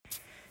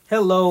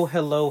Hello,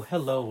 hello,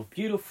 hello,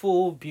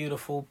 beautiful,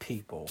 beautiful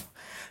people.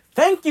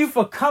 Thank you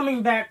for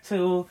coming back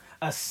to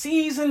a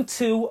season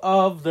 2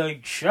 of the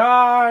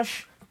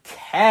Josh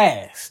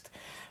Cast.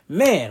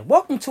 Man,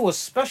 welcome to a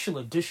special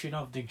edition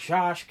of the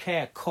Josh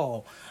Cast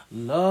called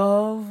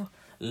Love,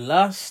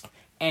 Lust,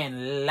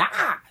 and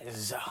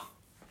Lies.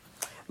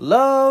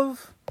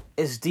 Love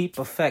is deep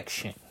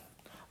affection.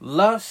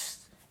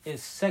 Lust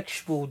is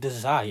sexual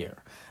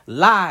desire.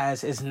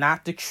 Lies is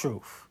not the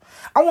truth.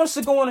 I want us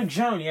to go on a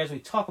journey as we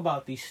talk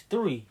about these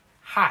 3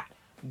 hot,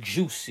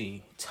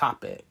 juicy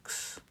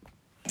topics.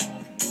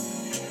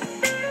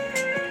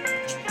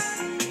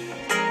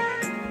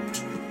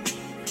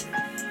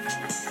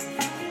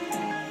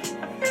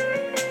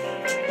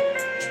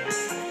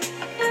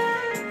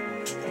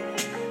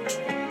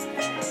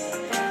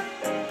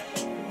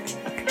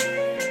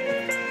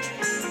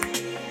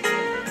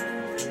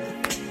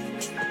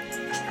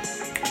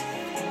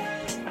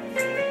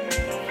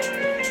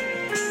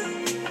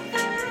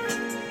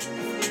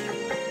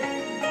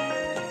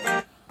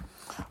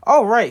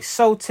 All right,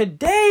 so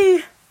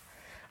today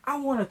I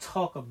want to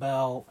talk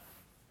about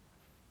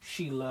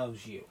She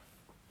Loves You.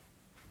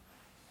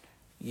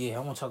 Yeah, I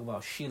want to talk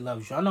about She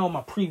Loves You. I know in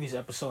my previous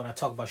episode I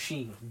talked about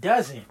She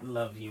Doesn't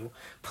Love You.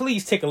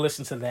 Please take a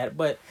listen to that.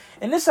 But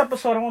in this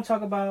episode I want to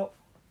talk about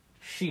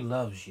She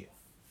Loves You.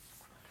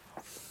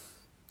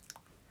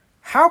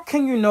 How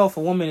can you know if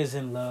a woman is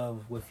in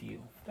love with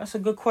you? That's a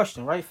good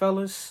question, right,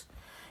 fellas?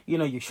 You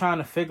know, you're trying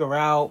to figure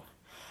out,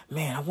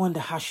 man, I wonder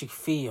how she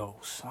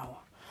feels.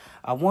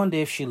 I wonder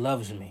if she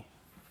loves me.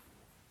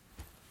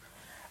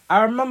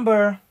 I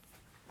remember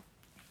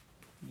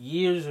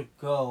years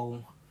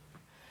ago,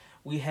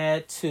 we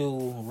had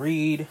to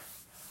read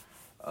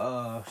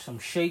some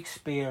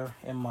Shakespeare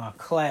in my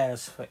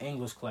class for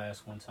English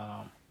class one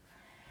time.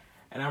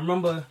 And I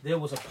remember there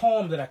was a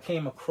poem that I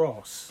came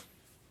across.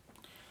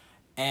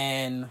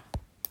 And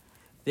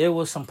there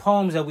was some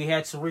poems that we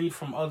had to read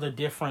from other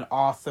different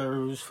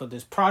authors for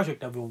this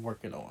project that we were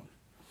working on.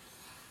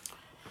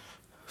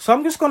 So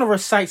I'm just going to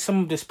recite some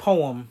of this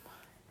poem,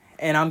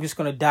 and I'm just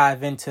going to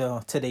dive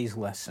into today's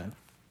lesson.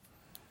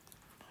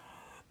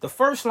 The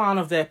first line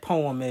of that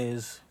poem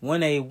is,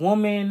 when a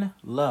woman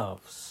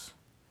loves,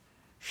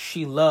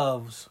 she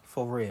loves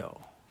for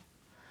real.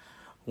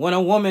 When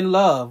a woman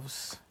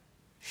loves,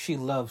 she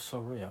loves for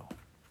real.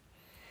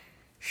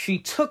 She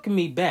took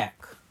me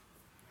back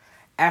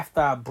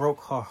after I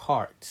broke her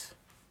heart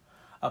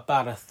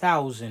about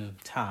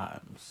 1,000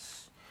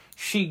 times.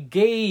 She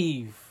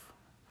gave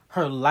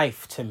her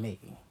life to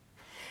me,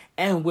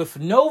 and with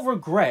no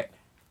regret,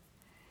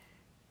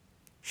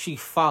 she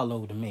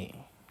followed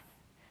me,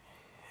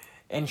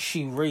 and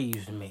she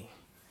raised me.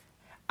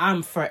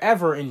 I'm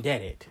forever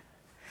indebted,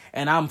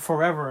 and I'm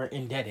forever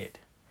indebted.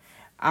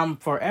 I'm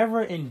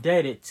forever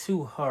indebted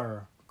to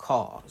her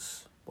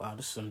cause. Wow,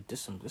 this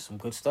is some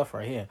good stuff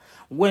right here.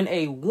 When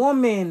a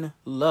woman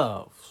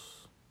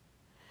loves,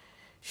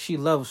 she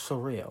loves for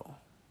real.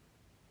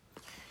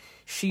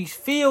 She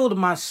filled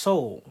my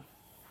soul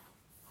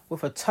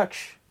with a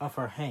touch of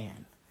her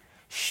hand.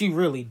 She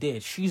really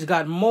did. She's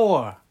got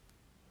more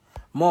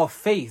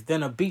faith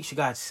than a beach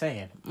got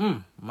sand.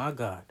 My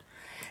God.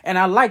 And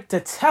I like to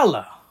tell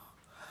her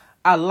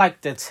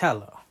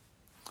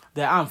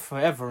that I'm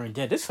forever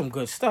indebted. This is some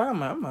good stuff.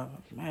 I'm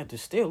had to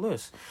steal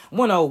this.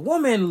 When a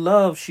woman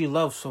loves, she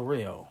loves for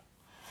real.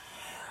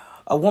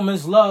 A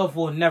woman's love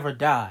will never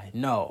die.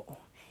 No.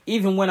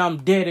 Even when I'm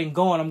dead and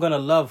gone, I'm going to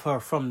love her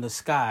from the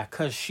sky,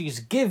 because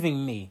she's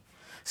giving me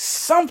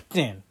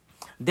something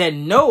that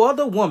no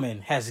other woman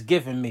has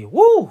given me.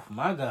 Woo,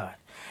 my God.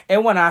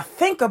 And when I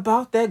think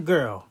about that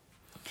girl,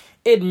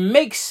 it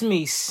makes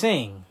me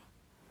sing.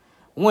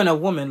 When a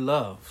woman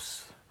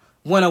loves.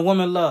 When a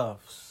woman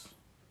loves,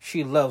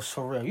 she loves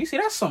for real. You see,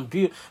 that's some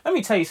beauty. Let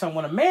me tell you something.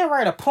 When a man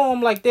write a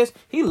poem like this,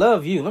 he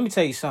love you. Let me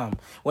tell you something.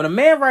 When a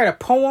man write a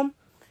poem,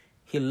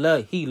 he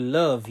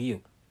love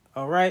you.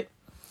 All right?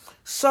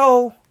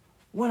 So,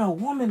 when a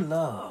woman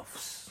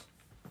loves,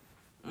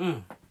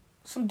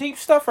 some deep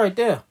stuff right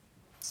there.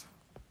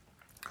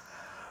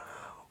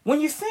 When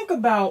you think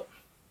about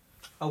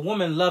a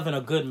woman loving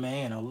a good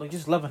man or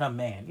just loving her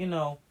man, you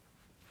know,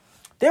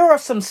 there are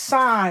some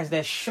signs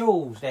that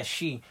shows that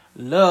she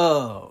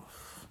loves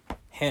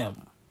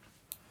him.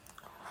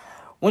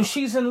 When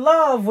she's in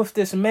love with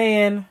this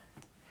man,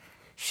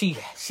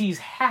 she's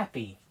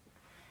happy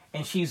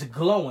and she's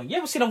glowing. You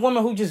ever seen a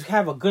woman who just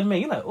have a good man?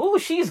 You're like, oh,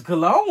 she's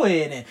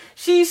glowing and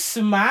she's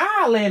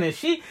smiling and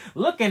she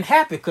looking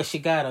happy because she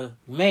got a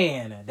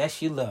man that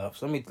she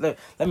loves. Let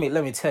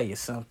me tell you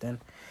something.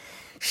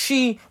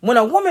 When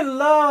a woman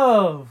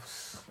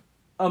loves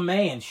a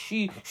man,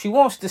 she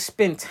wants to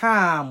spend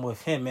time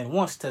with him and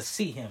wants to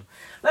see him.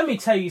 Let me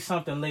tell you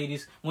something,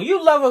 ladies. When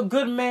you love a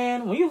good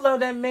man, when you love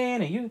that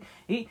man and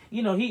he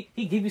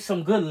give you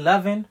some good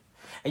loving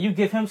and you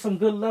give him some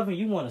good loving,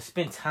 you want to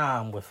spend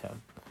time with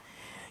him.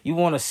 You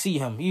want to see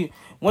him.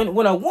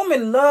 When a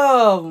woman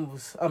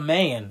loves a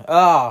man,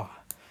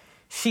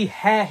 he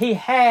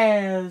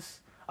has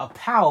a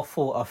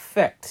powerful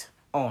effect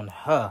on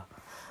her.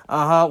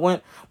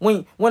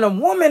 When a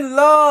woman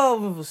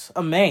loves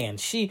a man,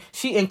 she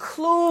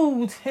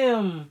includes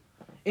him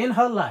in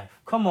her life.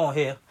 Come on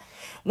here.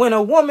 When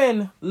a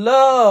woman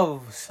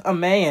loves a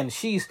man,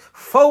 she's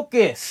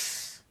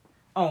focused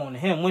on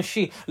him. When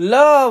she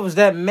loves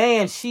that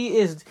man, he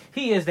is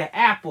the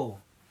apple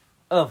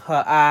of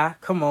her eye.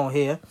 Come on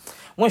here.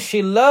 When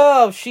she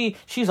loves,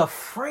 she's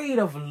afraid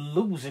of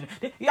losing.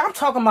 I'm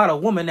talking about a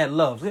woman that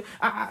loves.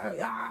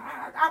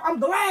 I'm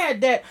glad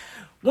that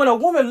when a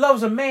woman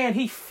loves a man,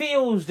 he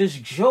feels this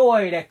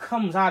joy that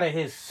comes out of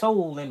his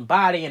soul and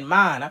body and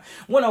mind.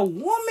 When a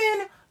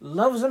woman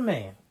loves a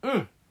man,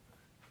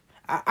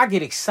 I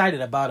get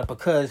excited about it,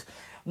 because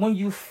when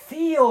you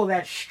feel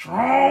that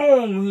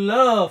strong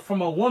love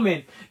from a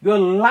woman, your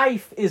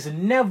life is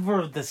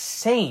never the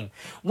same.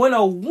 When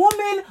a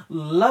woman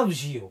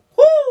loves you,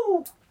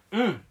 whoo!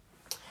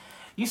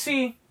 You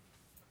see,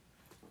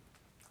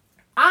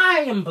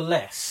 I am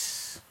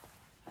blessed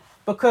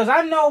because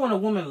I know when a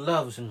woman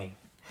loves me,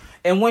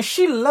 and when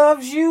she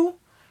loves you,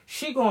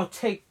 she gonna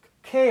take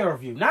care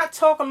of you. Not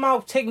talking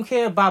about taking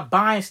care of by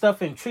buying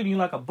stuff and treating you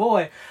like a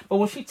boy, but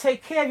when she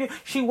take care of you,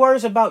 she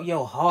worries about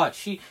your heart.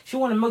 She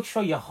want to make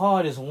sure your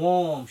heart is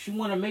warm. She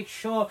want to make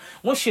sure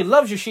when she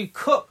loves you, she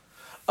cook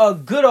a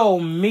good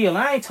old meal.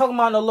 I ain't talking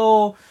about a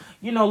little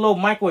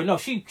microwave. No,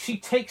 she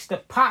takes the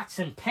pots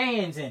and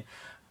pans and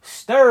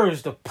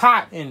stirs the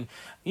pot. And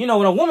when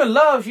a woman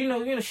loves,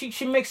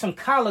 she makes some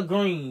collard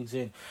greens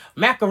and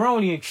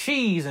macaroni and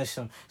cheese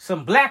and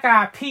some black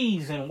eyed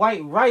peas and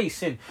white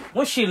rice. And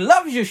when she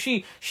loves you,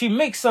 she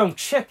makes some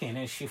chicken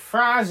and she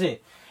fries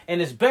it,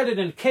 and it's better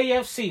than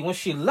KFC. When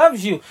she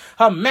loves you,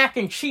 her mac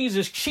and cheese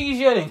is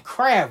cheesier than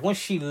Kraft. When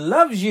she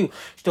loves you,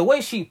 the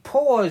way she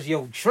pours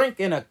your drink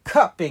in a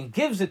cup and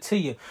gives it to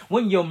you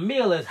when your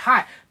meal is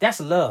hot, that's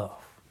love.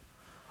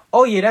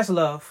 Oh yeah, that's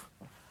love.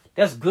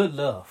 That's good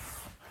love.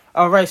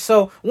 All right,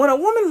 so when a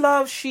woman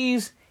loves,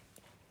 she's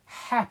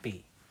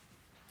happy.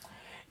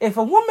 If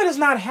a woman is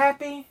not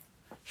happy,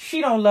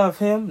 she don't love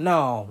him.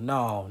 No.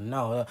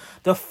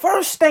 The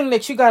first thing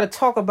that you got to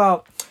talk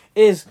about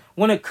is,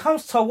 when it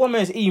comes to a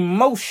woman's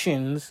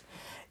emotions,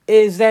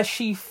 is that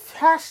she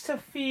has to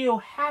feel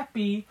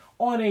happy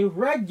on a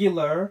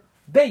regular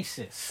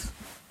basis.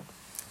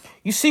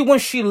 You see, when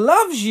she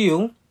loves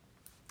you,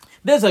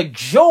 there's a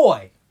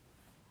joy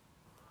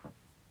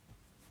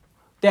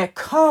that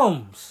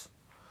comes.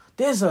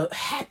 There's a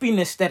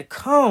happiness that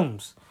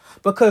comes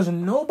because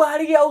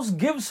nobody else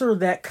gives her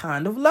that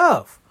kind of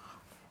love.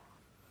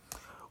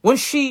 When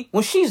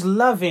she's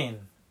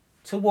loving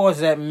towards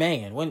that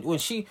man, when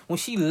she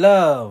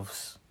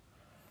loves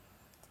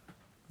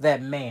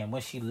that man,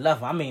 when she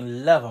love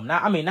him, love him.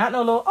 Not no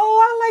little,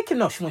 I like him.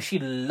 No, when she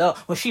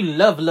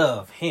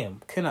love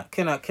him. Can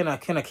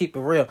I keep it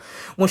real?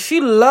 When she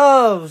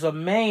loves a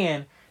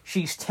man,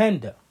 she's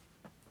tender.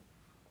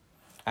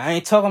 I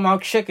ain't talking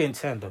about chicken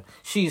tender.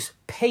 She's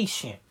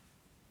patient.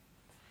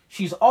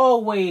 She's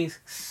always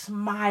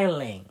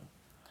smiling.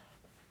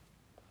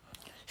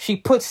 She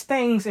puts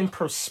things in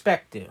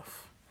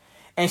perspective.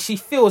 And she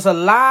feels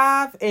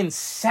alive and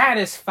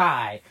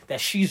satisfied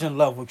that she's in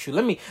love with you.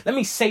 Let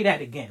me say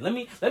that again. Let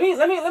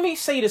me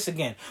say this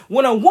again.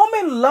 When a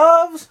woman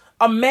loves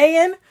a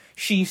man,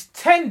 she's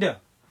tender.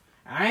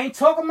 I ain't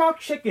talking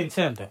about chicken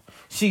tender.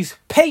 She's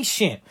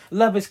patient.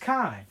 Love is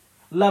kind.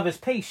 Love is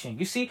patient.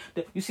 You see,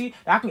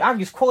 I can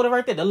just quote it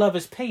right there. The love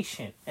is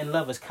patient and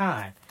love is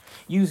kind.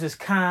 Use is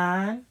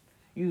kind,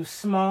 use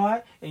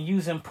smart, and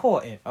use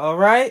important. All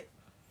right?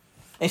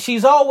 And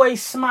she's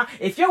always smiling.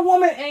 If your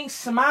woman ain't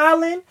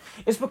smiling,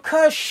 it's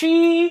because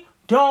she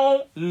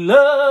don't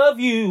love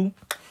you.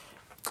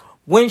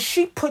 When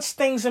she puts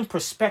things in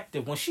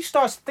perspective, when she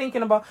starts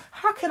thinking about,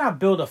 how can I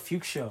build a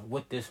future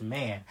with this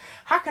man?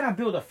 How can I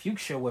build a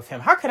future with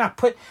him? How can I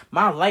put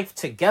my life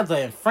together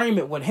and frame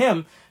it with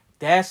him?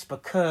 That's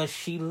because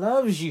she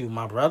loves you,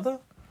 my brother.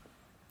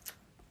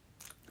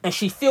 And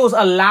she feels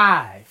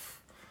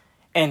alive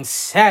and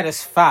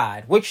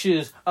satisfied, which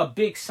is a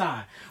big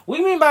sign. What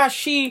do you mean by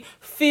she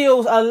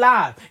feels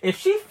alive? If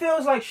she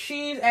feels like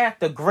she's at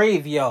the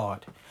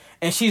graveyard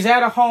and she's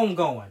at a home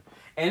going,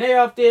 and they're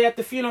up there at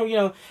the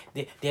funeral,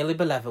 dearly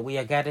beloved, we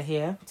are gathered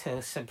here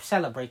to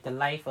celebrate the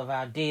life of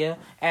our dear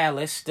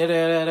Alice.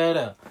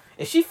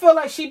 If she feel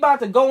like she about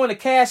to go in the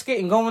casket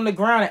and go in the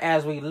ground, and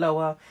as we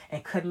lower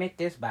and commit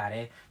this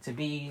body to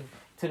be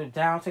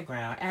down to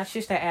ground,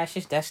 ashes to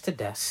ashes, dust to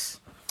dust,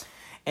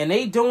 and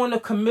they doing the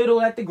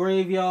committal at the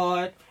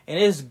graveyard, and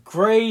it's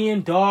gray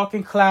and dark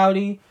and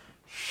cloudy,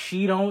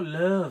 she don't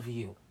love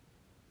you.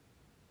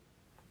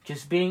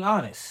 Just being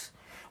honest.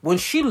 When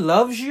she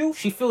loves you,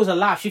 she feels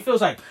alive. She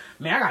feels like,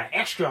 man, I got an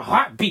extra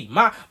heartbeat.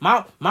 My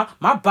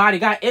body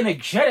got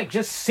energetic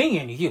just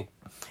seeing you.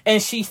 And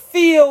she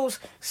feels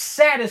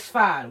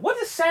satisfied. What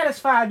does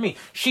satisfied mean?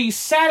 She's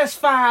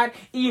satisfied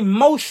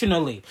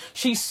emotionally.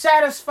 She's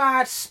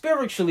satisfied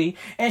spiritually.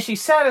 And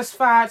she's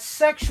satisfied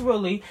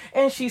sexually.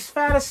 And she's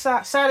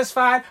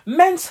satisfied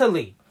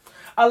mentally.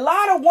 A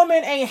lot of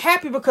women ain't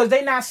happy because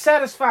they not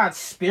satisfied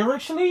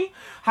spiritually.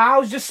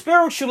 How's your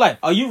spiritual life?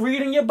 Are you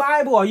reading your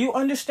Bible? Are you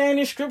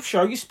understanding scripture?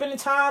 Are you spending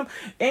time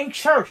in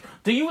church?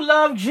 Do you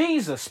love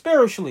Jesus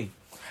spiritually?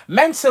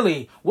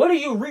 Mentally, what are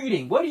you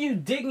reading? What are you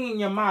digging in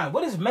your mind?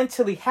 What is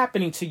mentally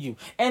happening to you?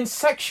 And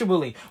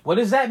sexually, what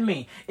does that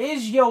mean?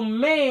 Is your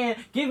man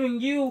giving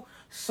you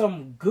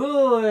some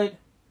good,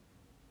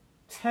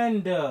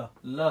 tender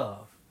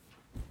love?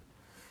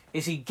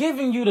 Is he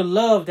giving you the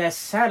love that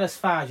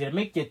satisfies you, to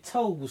make your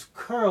toes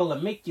curl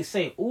and make you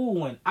say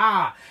ooh and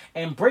ah,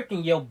 and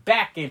breaking your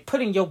back and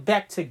putting your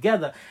back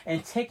together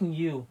and taking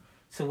you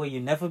to where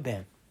you've never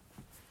been?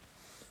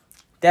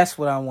 That's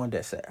what I wanted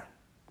to say.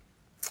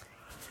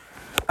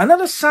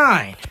 Another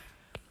sign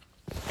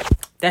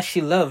that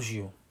she loves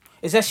you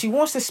is that she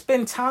wants to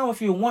spend time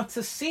with you and wants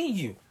to see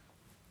you.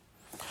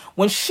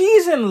 When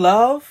she's in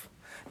love,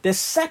 the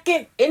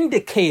second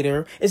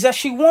indicator is that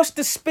she wants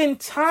to spend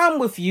time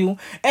with you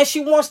and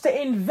she wants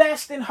to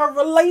invest in her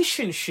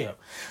relationship.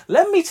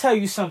 Let me tell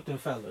you something,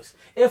 fellas.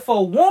 If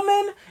a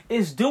woman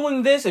is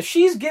doing this, if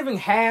she's giving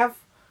half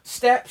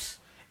steps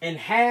and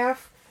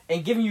half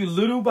and giving you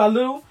little by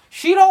little,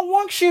 she don't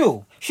want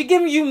you. She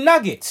giving you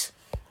nuggets.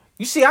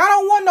 You see, I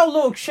don't want no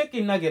little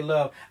chicken nugget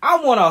love.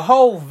 I want a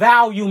whole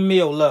value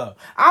meal love.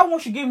 I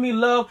want you to give me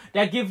love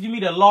that gives me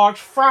the large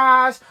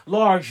fries,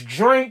 large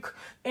drink,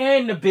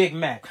 and the Big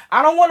Mac.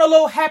 I don't want a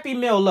little Happy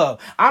Meal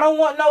love. I don't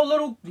want no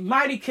little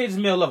Mighty Kids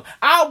meal love.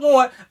 I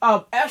want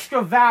a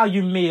extra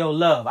value meal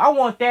love. I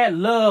want that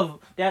love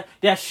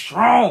that's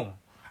strong.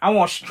 I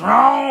want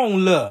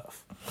strong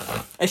love.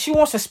 And she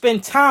wants to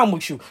spend time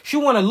with you. She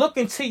want to look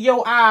into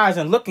your eyes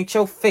and look at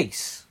your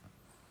face.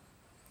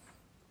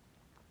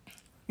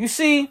 You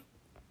see,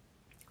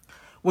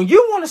 when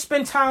you want to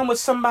spend time with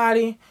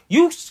somebody,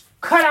 you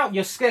cut out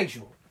your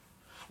schedule.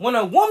 When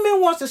a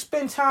woman wants to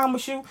spend time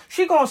with you,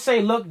 she going to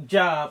say, look,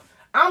 Job,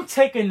 I'm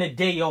taking the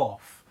day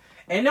off.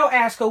 And they'll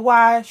ask her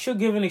why. She'll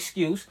give an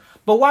excuse.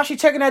 But why she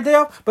taking that day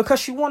off? Because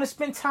she want to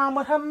spend time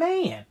with her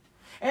man.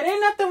 And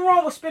ain't nothing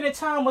wrong with spending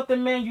time with the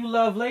man you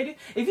love, lady.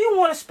 If you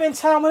want to spend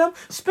time with him,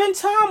 spend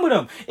time with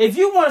him. If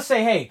you want to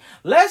say, hey,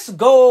 let's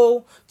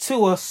go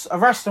to a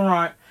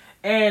restaurant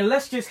and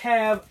let's just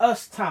have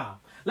us time.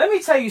 Let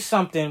me tell you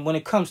something when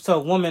it comes to a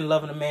woman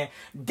loving a man.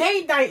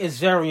 Date night is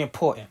very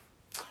important.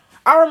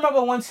 I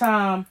remember one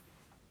time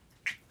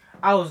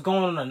I was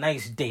going on a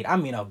nice date. I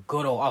mean a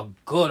good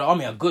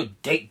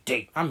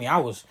date. I mean I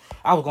was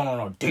going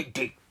on a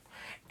date.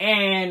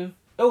 And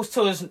it was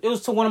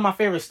to one of my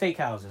favorite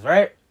steakhouses,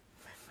 right?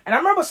 And I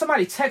remember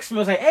somebody texted me,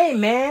 was like, hey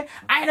man,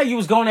 I didn't know you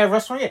was going to that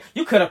restaurant yet.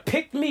 You could have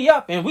picked me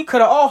up and we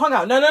could have all hung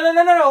out.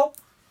 No.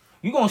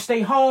 You gonna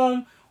stay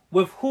home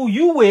with who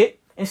you with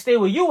and stay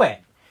where you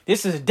at.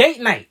 This is date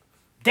night.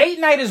 Date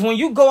night is when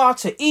you go out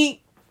to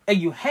eat and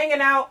you hanging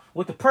out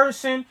with the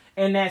person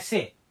and that's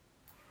it.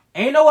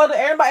 Ain't no other,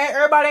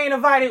 everybody ain't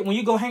invited when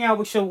you go hang out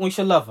with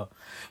your lover.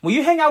 When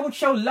you hang out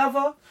with your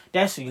lover,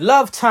 that's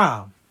love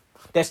time.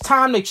 That's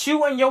time that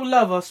you and your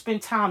lover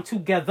spend time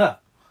together.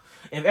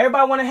 If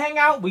everybody want to hang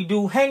out, we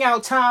do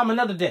hangout time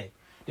another day.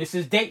 This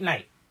is date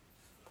night.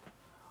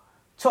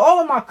 To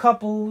all of my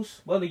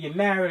couples, whether you're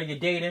married or you're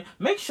dating,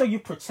 make sure you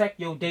protect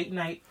your date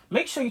night.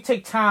 Make sure you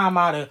take time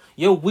out of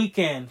your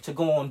weekend to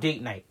go on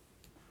date night.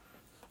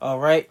 All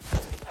right?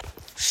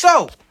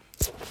 So,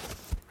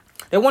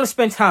 they want to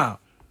spend time.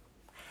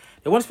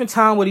 They want to spend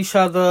time with each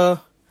other.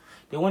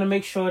 They want to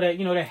make sure that,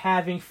 they're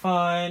having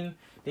fun.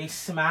 They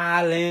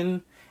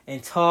smiling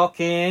and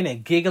talking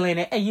and giggling.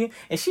 And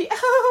she,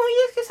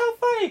 oh, you're so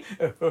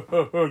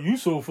funny. You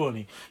so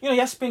funny.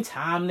 Y'all spend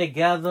time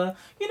together.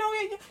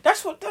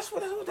 That's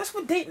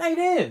what date night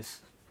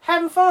is.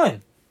 Having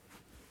fun.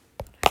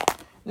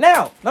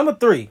 Now, number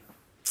 3.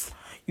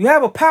 You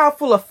have a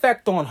powerful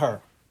effect on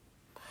her.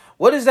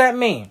 What does that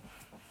mean?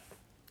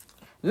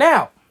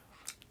 Now,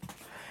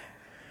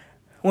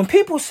 when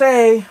people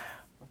say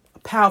a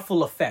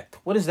powerful effect,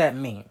 what does that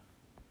mean?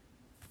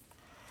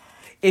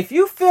 If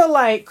you feel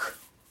like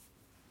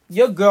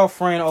your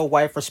girlfriend or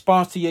wife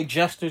responds to your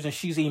gestures and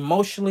she's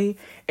emotionally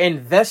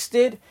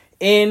invested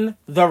in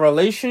the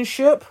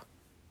relationship,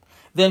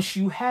 then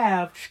you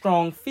have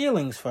strong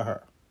feelings for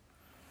her.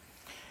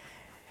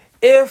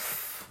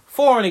 If,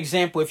 for an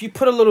example, if you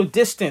put a little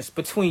distance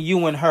between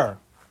you and her,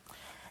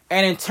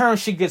 and in turn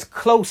she gets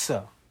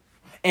closer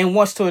and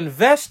wants to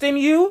invest in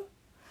you,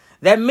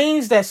 that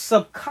means that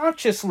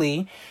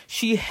subconsciously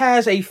she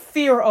has a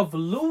fear of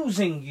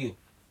losing you.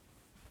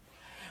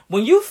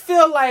 When you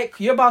feel like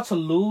you're about to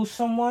lose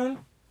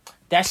someone,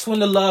 that's when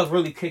the love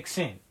really kicks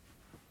in.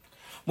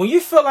 When you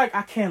feel like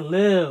I can't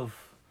live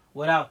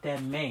without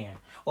that man,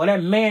 or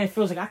that man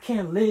feels like I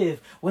can't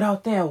live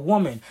without that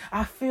woman.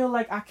 I feel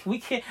like I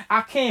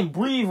can't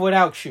breathe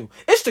without you.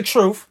 It's the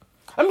truth.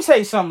 Let me tell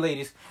you something,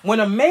 ladies. When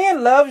a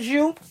man loves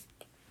you,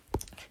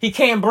 he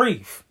can't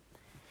breathe.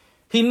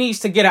 He needs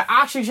to get an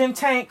oxygen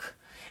tank,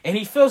 and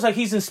he feels like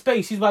he's in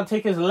space. He's about to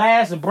take his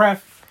last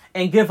breath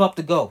and give up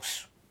the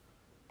ghost.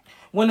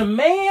 When a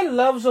man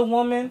loves a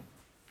woman,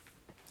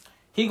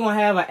 he gonna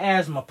have an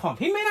asthma pump.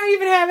 He may not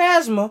even have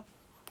asthma,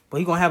 but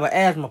he gonna have an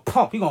asthma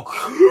pump. He gonna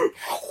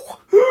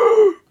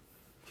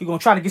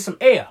try to get some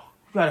air.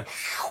 You gotta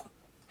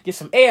get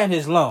some air in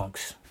his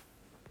lungs.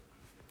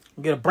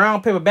 Get a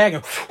brown paper bag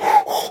and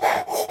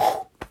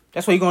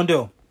that's what he gonna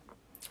do.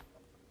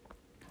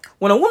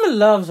 When a woman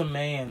loves a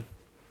man,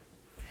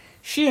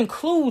 she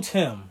includes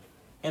him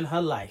in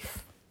her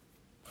life.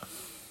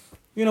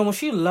 You know, when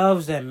she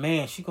loves that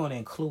man, she gonna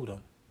include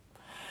him.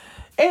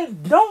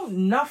 And don't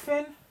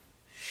nothing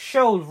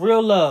show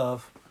real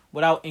love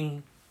without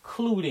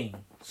including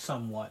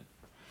someone.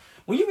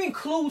 When you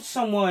include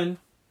someone,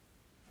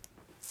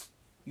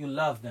 you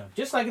love them.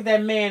 Just like if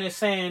that man is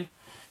saying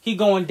he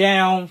going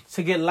down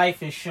to get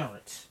life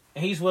insurance,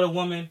 and he's with a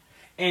woman,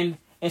 and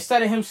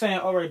instead of him saying,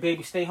 all right,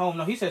 baby, stay home,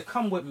 no, he says,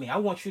 come with me. I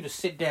want you to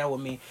sit down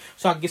with me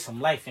so I can get some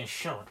life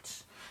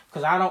insurance.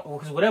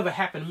 Because whatever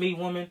happened to me,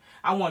 woman,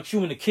 I want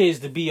you and the kids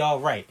to be all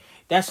right.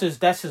 That's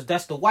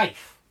the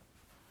wife.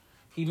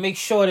 He makes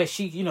sure that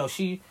she's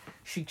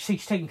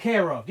taken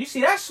care of. You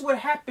see, that's what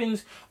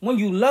happens when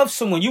you love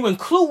someone. You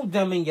include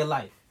them in your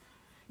life.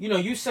 You know,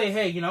 you say,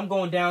 hey, I'm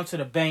going down to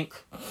the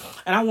bank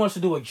and I want us to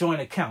do a joint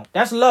account.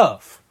 That's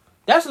love.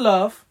 That's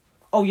love.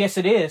 Oh, yes,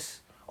 it is.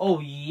 Oh,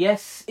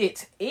 yes,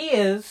 it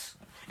is.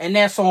 And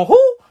that's on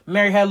who?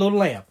 Mary Had a Little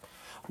Lamb.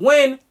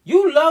 When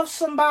you love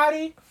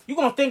somebody, you're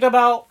going to think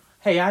about,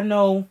 hey, I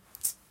know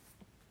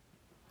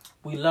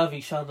we love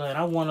each other and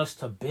I want us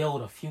to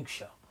build a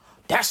future.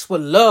 That's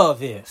what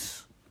love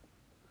is.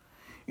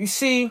 You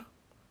see,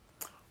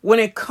 when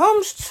it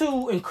comes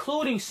to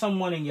including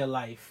someone in your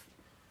life,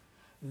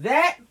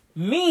 that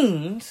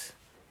means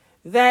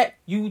that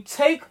you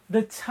take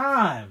the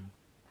time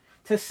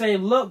to say,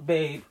 look,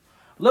 babe,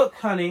 look,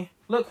 honey,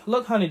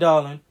 look, honey,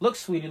 darling, look,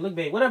 sweetie, look,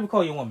 babe, whatever you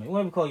call your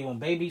woman,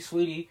 baby,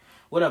 sweetie,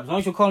 whatever, as long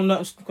as you call them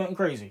nothing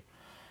crazy.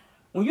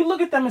 When you look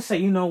at them and say,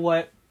 you know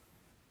what,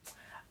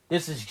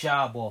 this is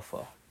job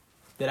offer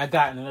that I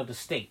got in another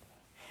state.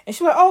 And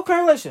she's like,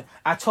 okay, listen,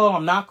 I told him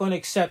I'm not going to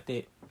accept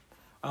it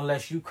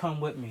unless you come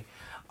with me.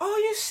 Oh,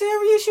 you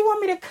serious? You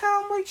want me to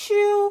come with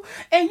you?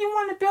 And you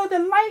want to build a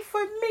life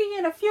with me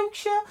in the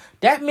future?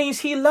 That means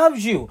he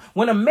loves you.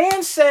 When a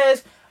man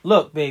says,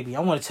 look, baby,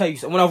 I want to tell you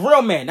something. When a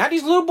real man, not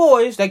these little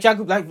boys like y'all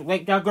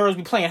girls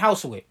be playing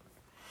house with.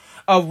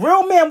 A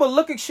real man will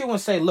look at you and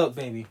say, look,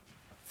 baby,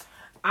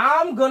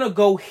 I'm going to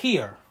go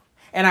here.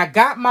 And I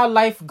got my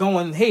life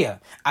going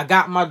here. I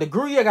got my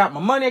degree, I got my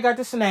money, I got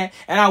this and that.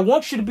 And I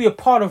want you to be a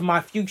part of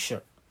my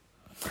future.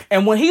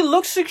 And when he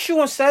looks at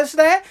you and says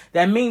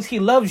that means he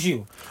loves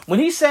you. When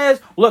he says,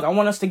 look, I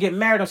want us to get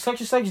married on such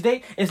and such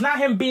date, it's not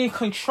him being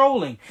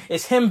controlling.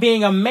 It's him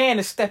being a man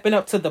and stepping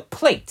up to the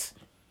plate.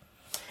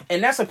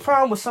 And that's a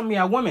problem with some of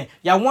y'all women.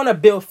 Y'all want to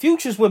build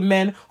futures with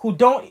men who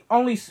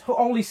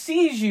only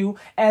sees you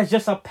as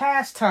just a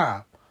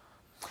pastime.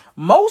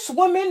 Most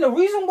women, the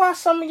reason why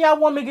some of y'all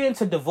women get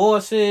into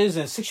divorces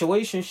and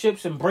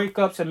situationships and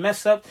breakups and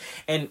mess up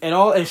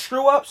and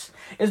screw ups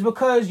is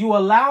because you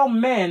allow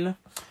men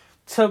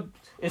to,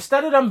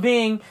 instead of them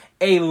being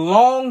a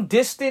long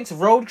distance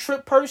road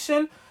trip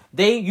person,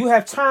 you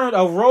have turned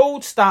a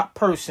road stop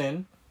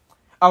person,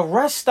 a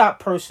rest stop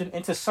person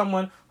into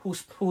someone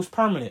who's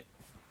permanent.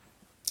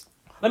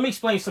 Let me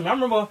explain something. I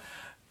remember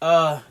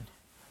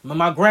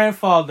my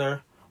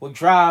grandfather would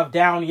drive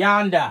down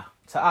yonder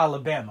to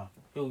Alabama.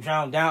 He would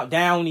drive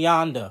down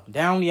yonder.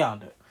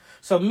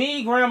 So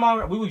me,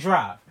 grandma, we would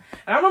drive.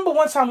 And I remember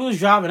one time we was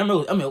driving. It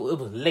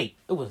was late.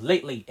 It was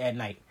late at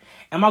night.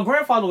 And my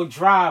grandfather would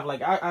drive,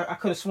 like, I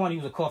could have sworn he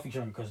was a coffee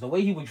drinker, because the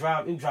way he would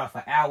drive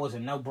for hours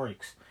and no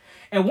breaks.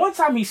 And one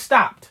time he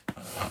stopped.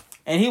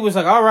 And he was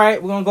like, all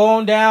right, we're going to go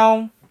on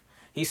down.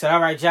 He said,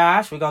 all right,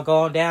 Josh, we're going to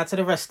go on down to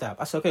the rest stop.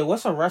 I said, okay,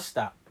 what's a rest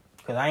stop?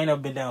 Because I ain't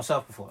never been down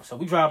south before. So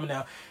we driving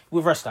down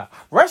with rest stop.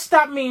 Rest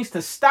stop means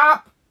to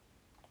stop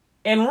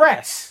and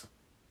rest.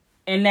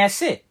 And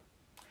that's it.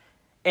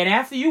 And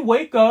after you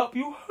wake up,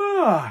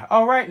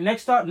 all right,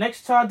 next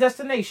to our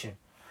destination.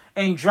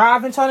 And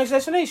drive into our next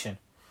destination.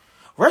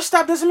 Rest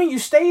stop doesn't mean you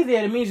stay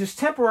there. It means it's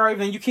temporary,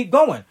 then you keep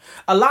going.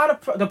 A lot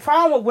of the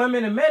problem with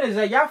women and men is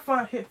that y'all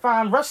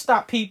find rest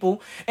stop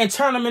people and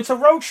turn them into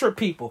road trip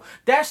people.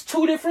 That's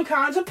two different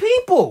kinds of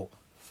people.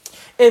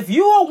 If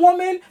you a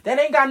woman that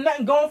ain't got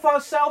nothing going for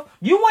herself,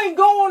 you ain't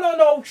going on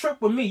no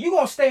trip with me. You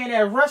gonna stay in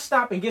that rest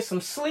stop and get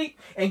some sleep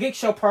and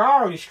get your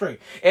priorities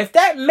straight. If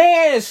that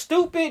man is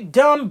stupid,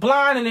 dumb,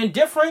 blind, and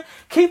indifferent,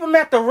 keep him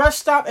at the rest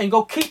stop and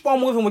go keep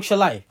on moving with your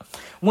life.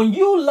 When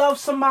you love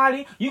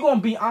somebody, you're going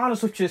to be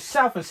honest with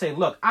yourself and say,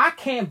 look, I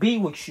can't be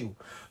with you.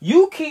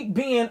 You keep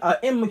being an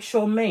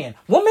immature man.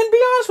 Women, be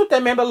honest with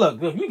that man. But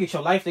look, you get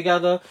your life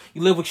together.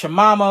 You live with your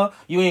mama.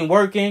 You ain't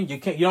working. You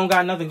don't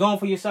got nothing going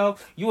for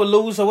yourself. You a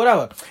loser,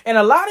 whatever. And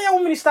a lot of y'all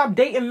women need to stop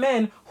dating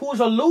men who's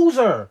a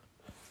loser.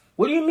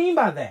 What do you mean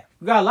by that?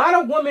 We got a lot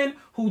of women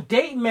who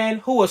date men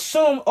who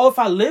assume, oh, if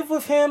I live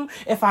with him,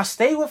 if I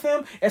stay with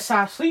him, if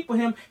I sleep with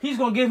him, he's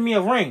going to give me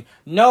a ring.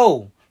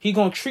 No. He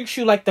gonna treat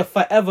you like the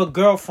forever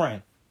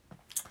girlfriend.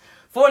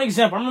 For an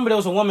example, I remember there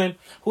was a woman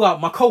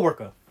my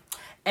coworker,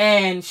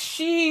 And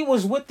she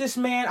was with this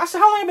man. I said,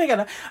 how long you been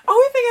together?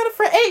 Oh, we've been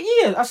together for 8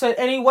 years. I said,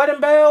 any wedding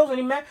bells?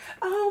 Any man?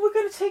 Oh, we're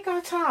going to take our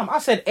time. I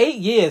said, 8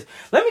 years.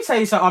 Let me tell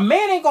you something. A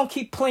man ain't going to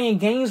keep playing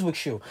games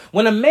with you.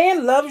 When a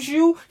man loves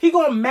you, he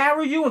going to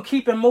marry you and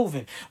keep it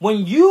moving.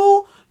 When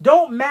you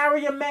don't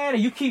marry a man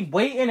and you keep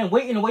waiting and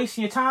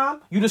wasting your time,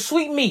 you the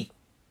sweet meat.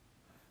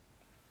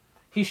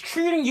 He's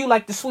treating you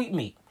like the sweet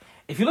meat.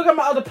 If you look at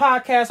my other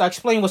podcast, I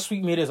explain what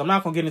sweet meat is. I'm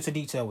not going to get into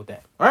detail with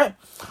that. All right?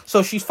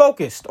 So she's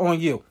focused on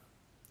you.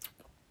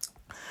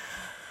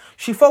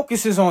 She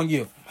focuses on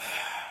you.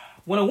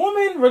 When a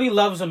woman really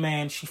loves a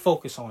man, she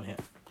focuses on him.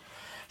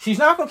 She's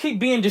not going to keep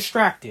being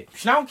distracted.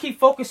 She's not going to keep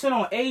focusing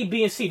on A,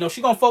 B, and C. No,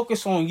 she's going to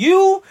focus on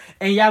you,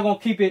 and y'all going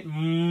to keep it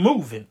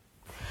moving.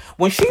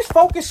 When she's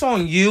focused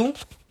on you,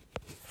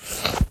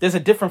 there's a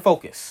different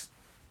focus.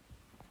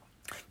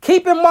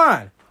 Keep in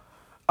mind,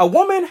 a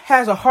woman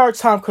has a hard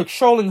time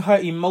controlling her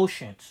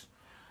emotions.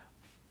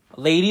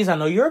 Ladies, I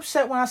know you're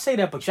upset when I say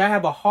that, but y'all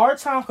have a hard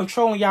time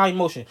controlling y'all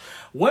emotions.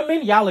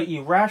 Women, y'all are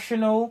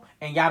irrational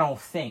and y'all don't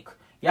think.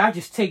 Y'all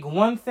just take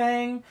one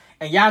thing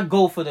and y'all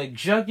go for the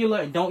jugular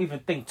and don't even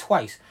think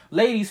twice.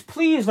 Ladies,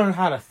 please learn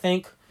how to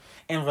think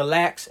and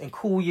relax and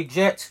cool your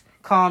jets.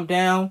 Calm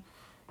down.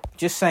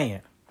 Just saying.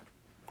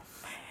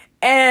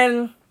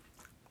 And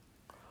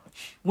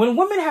when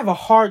women have a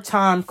hard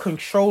time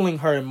controlling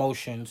her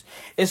emotions,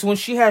 it's when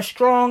she has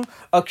strong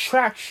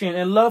attraction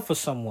and love for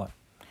someone.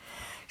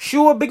 She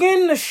will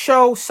begin to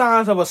show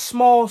signs of a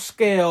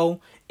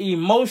small-scale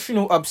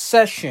emotional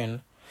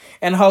obsession,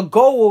 and her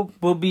goal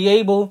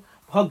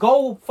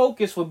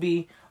focus will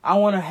be, I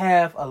want to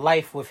have a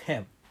life with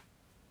him.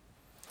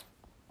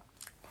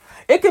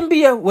 It can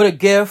be with a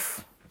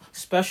gift,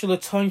 special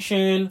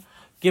attention,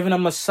 giving a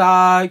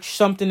massage,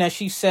 something that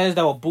she says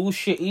that will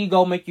boost your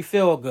ego, make you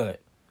feel good.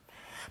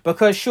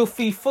 Because she'll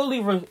be fully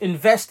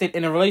invested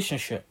in a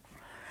relationship.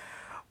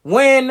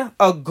 When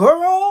a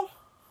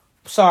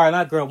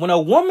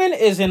woman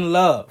is in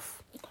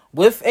love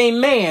with a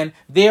man,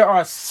 there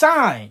are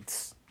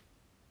signs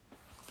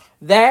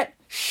that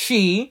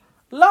she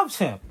loves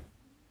him.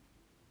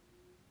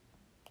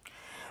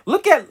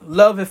 Look at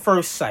love at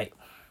first sight.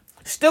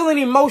 Still, an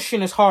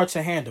emotion is hard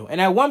to handle. And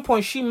at one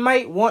point, she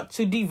might want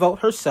to devote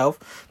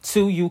herself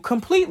to you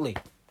completely.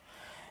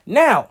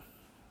 Now,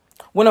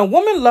 when a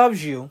woman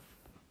loves you,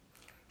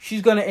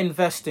 she's going to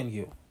invest in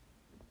you.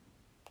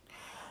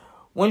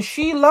 When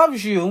she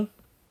loves you,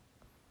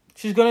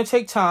 she's going to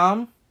take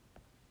time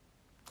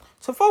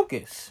to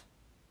focus.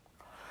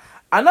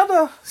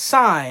 Another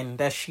sign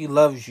that she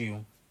loves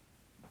you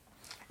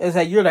is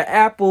that you're the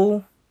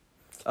apple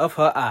of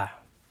her eye.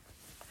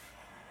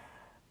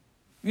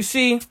 You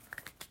see,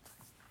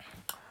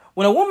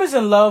 when a woman's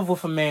in love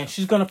with a man,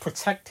 she's going to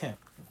protect him.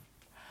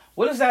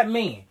 What does that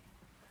mean?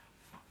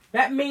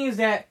 That means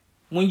that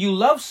when you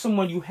love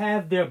someone, you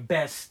have their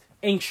best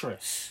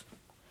interests.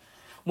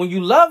 When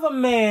you love a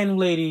man,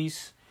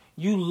 ladies,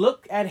 you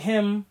look at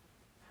him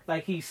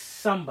like he's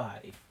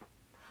somebody.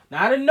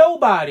 Not a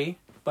nobody,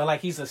 but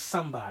like he's a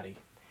somebody.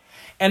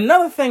 And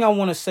another thing I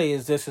want to say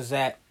is this, is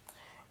that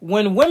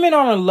when women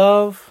are in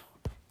love,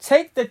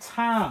 take the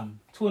time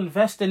to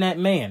invest in that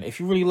man if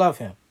you really love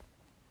him.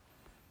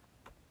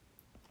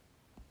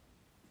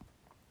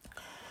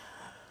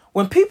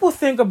 When people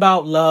think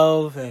about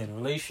love and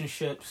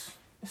relationships,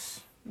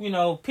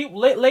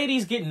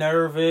 ladies get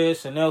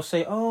nervous and they'll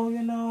say, I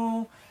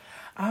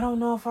don't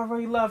know if I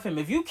really love him.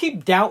 If you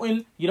keep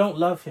doubting, you don't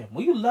love him.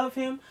 When you love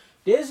him,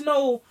 there's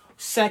no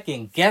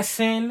second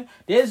guessing.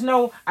 There's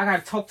no, I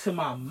got to talk to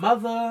my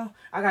mother.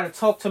 I got to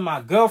talk to my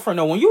girlfriend.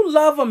 No, when you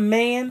love a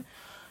man,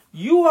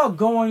 you are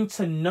going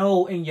to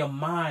know in your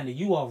mind that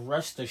you are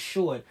rest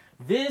assured,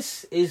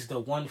 this is the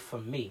one for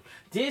me.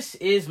 This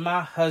is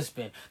my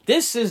husband.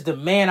 This is the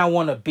man I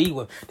want to be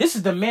with. This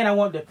is the man I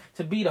want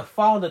to be the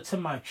father to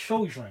my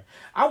children.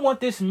 I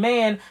want this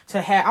man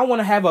I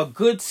want to have a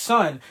good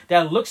son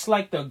that looks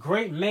like the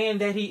great man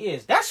that he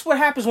is. That's what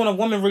happens when a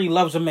woman really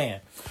loves a man.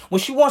 When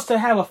she wants to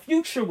have a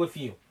future with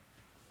you.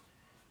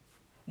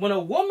 When a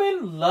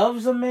woman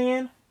loves a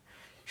man,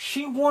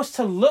 she wants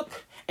to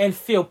look and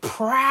feel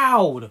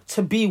proud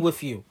to be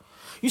with you.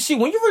 You see,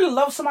 when you really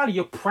love somebody,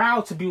 you're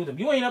proud to be with them.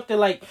 You ain't up there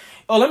like,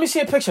 oh, let me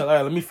see a picture. All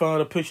right, let me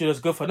find a picture that's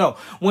good for. No,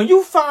 when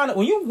you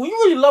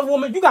really love a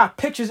woman, you got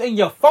pictures in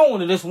your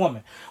phone of this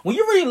woman. When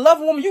you really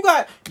love a woman, you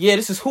got,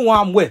 this is who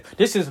I'm with.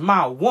 This is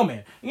my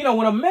woman. When a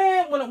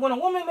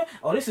woman,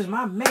 oh, this is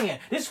my man.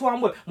 This is who I'm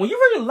with. When you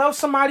really love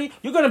somebody,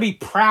 you're gonna be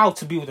proud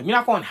to be with them. You're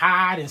not going to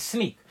hide and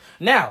sneak.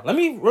 Now, let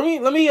me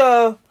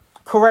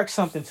correct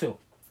something too.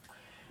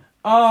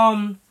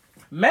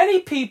 Many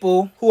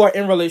people who are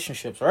in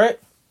relationships, right?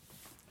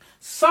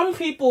 Some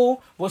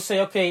people will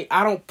say, okay,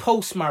 I don't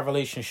post my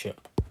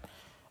relationship.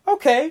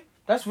 Okay,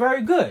 that's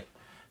very good.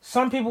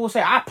 Some people will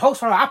say, I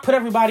put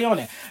everybody on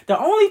there. The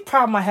only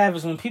problem I have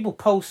is when people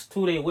post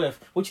who they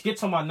with, which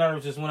gets on my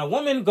nerves, is when a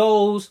woman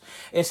goes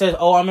and says,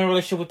 oh, I'm in a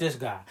relationship with this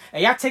guy.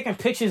 And y'all taking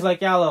pictures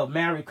like y'all a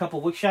married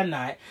couple, which y'all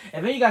not.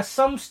 And then you got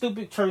some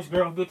stupid church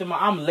girl with them,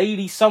 I'm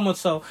lady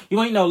so-and-so.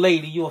 You ain't no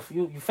lady, you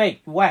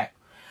fake, you whack.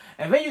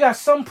 And then you got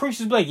some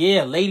preachers be like,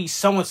 yeah, lady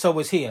so-and-so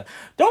is here.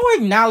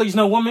 Don't acknowledge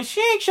no woman.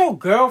 She ain't your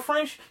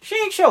girlfriend. She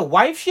ain't your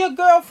wife. She a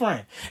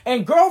girlfriend.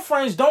 And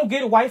girlfriends don't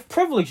get wife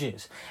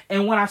privileges.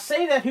 And when I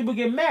say that, people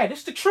get mad.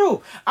 It's the truth.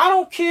 I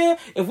don't care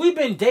if we've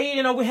been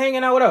dating or we're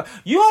hanging out with her.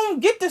 You don't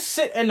get to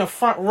sit in the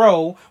front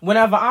row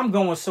whenever I'm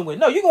going somewhere.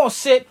 No, you're going to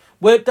sit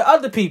with the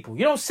other people.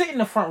 You don't sit in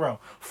the front row.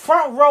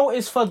 Front row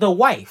is for the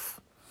wife.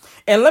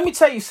 And let me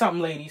tell you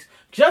something, ladies.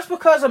 Just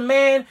because a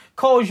man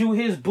calls you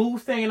his boo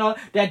thing and all,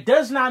 that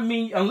does not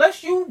mean,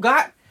 unless you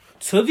got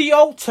to the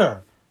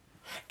altar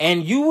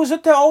and you was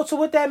at the altar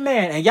with that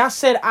man and y'all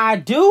said, I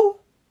do,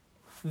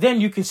 then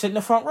you can sit in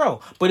the front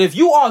row. But if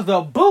you are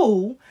the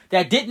boo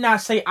that did not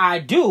say, I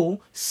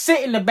do,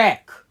 sit in the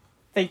back.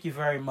 Thank you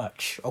very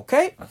much.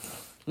 Okay?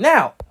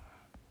 Now,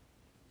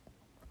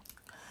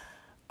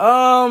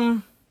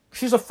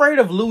 she's afraid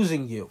of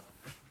losing you.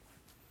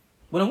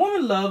 When a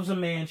woman loves a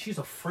man, she's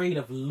afraid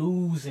of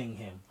losing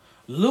him.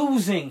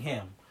 Losing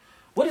him.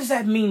 What does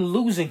that mean,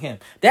 losing him?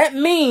 That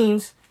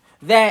means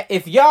that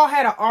if y'all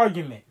had an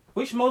argument,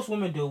 which most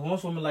women do,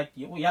 most women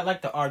y'all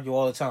like to argue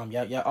all the time.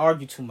 Y'all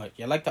argue too much.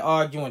 Y'all like to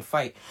argue and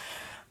fight.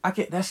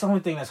 That's the only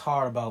thing that's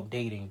hard about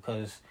dating,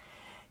 because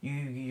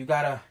you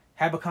gotta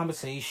have a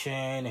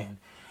conversation and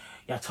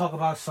y'all talk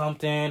about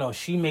something, or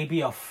she may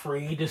be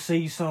afraid to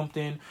say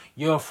something.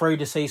 You're afraid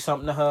to say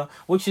something to her,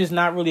 which is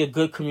not really a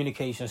good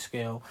communication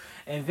skill.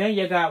 And then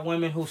you got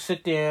women who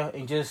sit there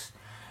and just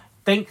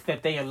think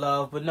that they in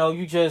love, but no,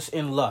 you just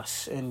in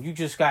lust, and you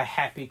just got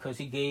happy because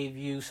he gave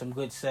you some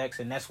good sex,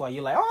 and that's why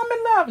you're like, oh, I'm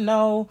in love.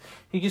 No,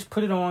 he just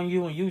put it on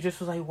you, and you just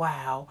was like,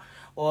 wow.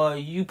 Or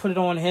you put it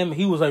on him, and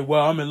he was like,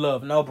 well, I'm in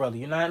love. No, brother,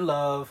 you're not in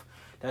love.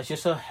 That's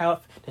just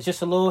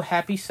a little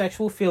happy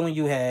sexual feeling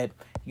you had.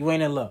 You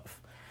ain't in love.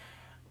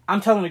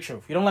 I'm telling the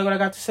truth. You don't like what I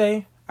got to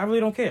say? I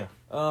really don't care.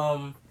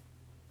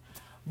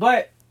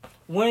 But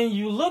when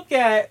you look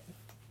at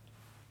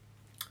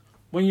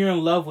when you're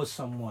in love with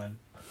someone,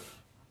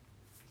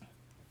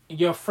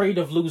 you're afraid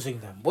of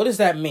losing them. What does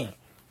that mean?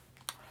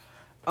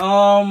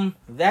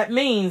 That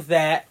means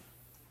that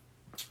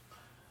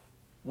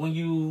when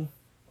you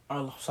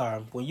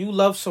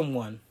love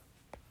someone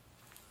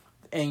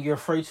and you're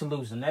afraid to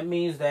lose them, that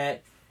means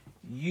that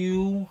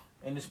you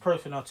and this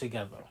person are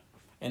together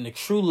and the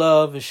true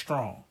love is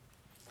strong.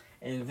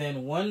 And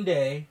then one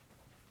day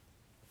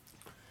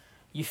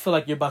you feel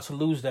like you're about to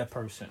lose that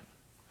person.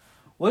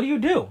 What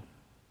do?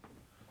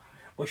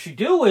 What you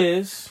do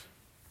is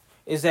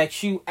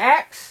that you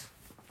ask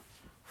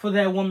for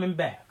that woman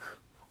back.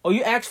 Or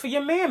you ask for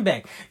your man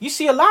back. You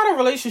see, a lot of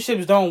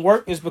relationships don't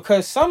work is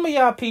because some of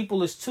y'all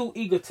people is too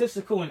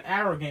egotistical and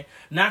arrogant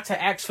not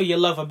to ask for your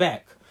lover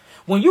back.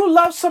 When you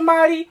love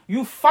somebody,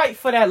 you fight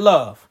for that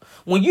love.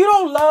 When you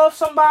don't love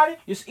somebody,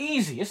 it's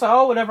easy. It's like,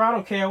 oh, whatever, I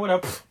don't care,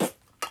 whatever.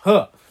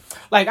 Huh.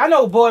 Like, I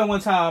know a boy one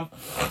time,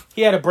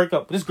 he had a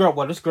breakup. This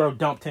girl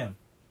dumped him.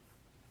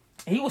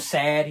 He was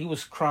sad. He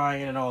was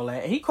crying and all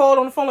that. And he called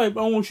on the phone like,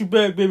 I want you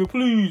back, baby,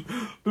 please.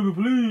 Baby,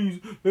 please.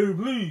 Baby,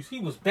 please. He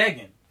was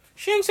begging.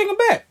 She ain't singing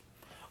back.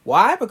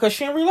 Why? Because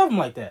she ain't really love him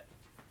like that.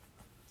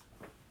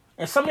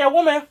 And some of y'all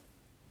women,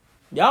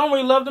 y'all don't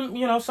really love them.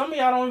 You know, some of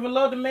y'all don't even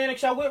love the man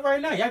that y'all with right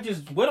now. Y'all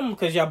just with him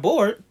because y'all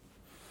bored.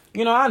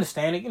 You know, I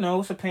understand it. You know,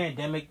 it's a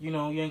pandemic. You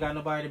know, you ain't got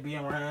nobody to be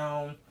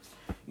around.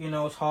 You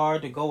know, it's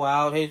hard to go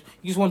out. Hey,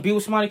 you just want to be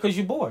with somebody because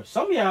you're bored.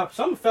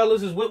 Some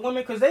fellas is with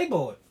women because they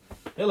bored.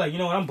 They're like, you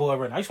know what, I'm bored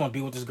right now. I just want to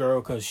be with this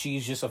girl because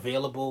she's just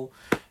available,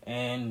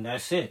 and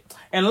that's it.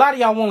 And a lot of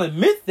y'all won't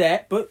admit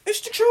that, but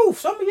it's the truth.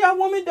 Some of y'all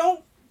women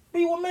don't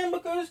be with men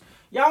because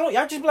y'all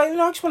just be like, you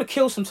know, I just want to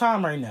kill some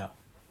time right now.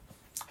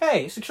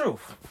 Hey, it's the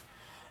truth.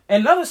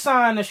 Another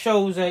sign that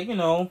shows that, you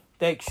know,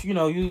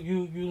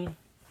 you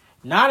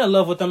not in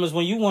love with them is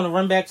when you want to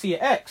run back to your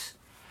ex.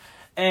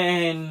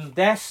 And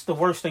that's the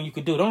worst thing you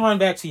could do. Don't run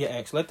back to your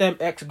ex. Let that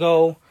ex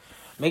go.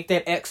 Make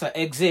that ex an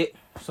exit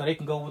so they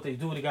can go what they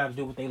do. They got to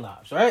do with their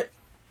lives, right?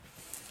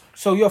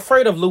 So you're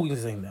afraid of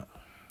losing them.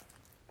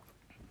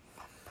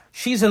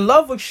 She's in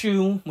love with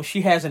you when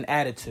she has an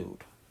attitude.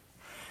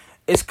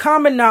 It's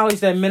common knowledge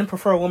that men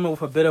prefer women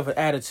with a bit of an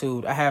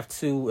attitude. I have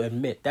to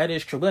admit. That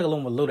is true. We like a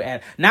woman with a little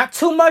attitude. Not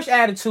too much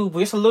attitude, but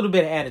it's a little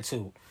bit of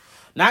attitude.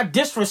 Not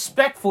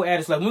disrespectful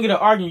attitude. Like when we get an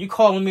argument, you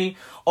calling me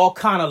all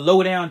kind of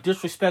low down,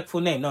 disrespectful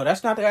name. No,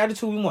 that's not the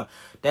attitude we want.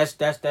 That's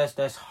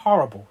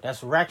horrible.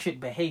 That's ratchet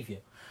behavior.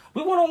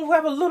 We want to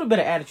have a little bit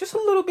of attitude. Just a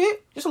little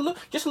bit. Just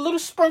a little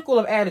sprinkle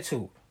of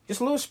attitude. Just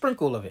a little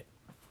sprinkle of it.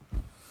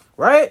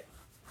 Right?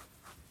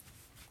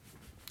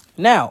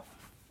 Now,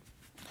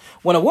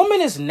 when a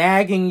woman is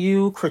nagging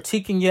you,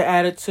 critiquing your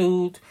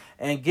attitude,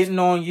 and getting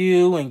on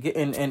you,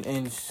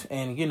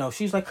 and you know,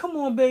 she's like, come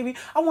on, baby,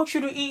 I want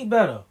you to eat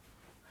better.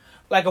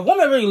 Like, a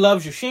woman really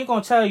loves you. She ain't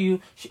going to tell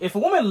you. If a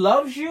woman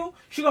loves you,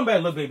 she going to be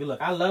like, look, baby,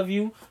 look, I love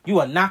you. You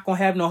are not going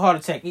to have no heart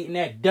attack eating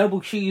that double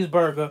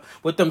cheeseburger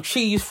with them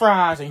cheese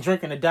fries and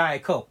drinking a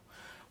Diet Coke.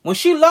 When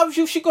she loves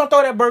you, she going to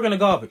throw that burger in the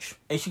garbage.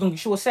 And she going to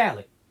get you a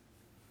salad.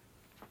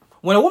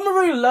 When a woman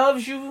really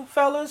loves you,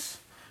 fellas,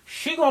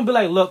 she gonna be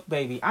like, look,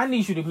 baby, I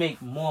need you to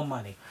make more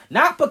money.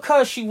 Not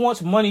because she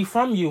wants money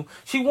from you.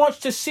 She wants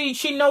to see,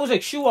 she knows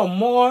that you are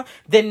more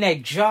than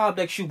that job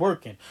that you're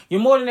working.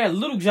 You're more than that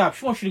little job.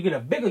 She wants you to get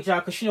a bigger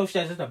job because she knows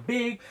there's a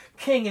big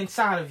king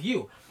inside of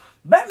you.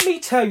 Let me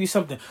tell you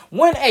something.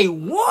 When a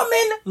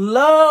woman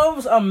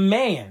loves a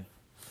man,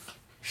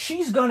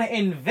 she's gonna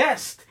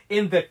invest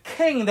in the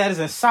king that is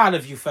inside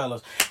of you,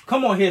 fellas.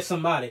 Come on here,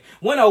 somebody.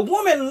 When a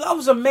woman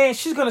loves a man,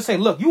 she's going to say,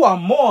 look, you are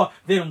more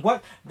than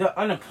what the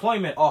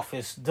unemployment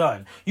office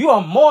done. You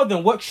are more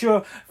than what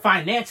your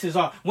finances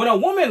are. When a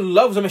woman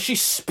loves a man, she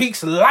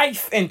speaks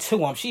life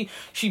into him.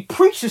 She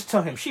preaches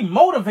to him. She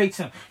motivates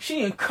him.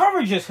 She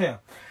encourages him.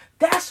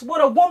 That's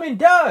what a woman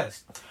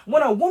does.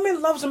 When a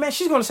woman loves a man,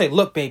 she's going to say,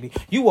 look, baby,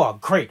 you are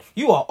great.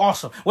 You are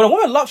awesome. When a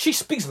woman loves, she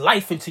speaks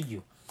life into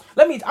you.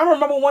 I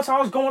remember once I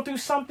was going through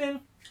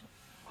something.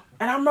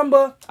 And I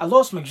remember I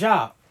lost my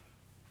job.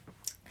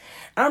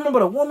 And I remember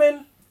the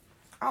woman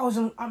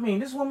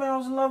this woman I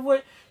was in love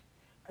with,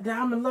 that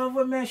I'm in love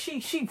with, man, she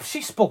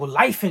spoke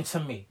life into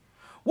me.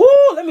 Woo,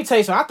 let me tell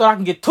you something. I thought I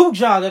can get 2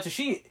 jobs after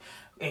she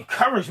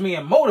encouraged me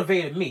and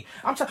motivated me.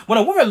 When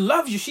a woman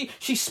loves you,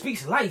 she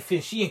speaks life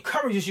and she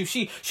encourages you.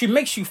 She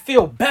makes you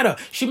feel better.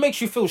 She makes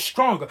you feel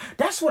stronger.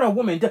 That's what a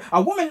woman does.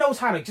 A woman knows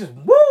how to just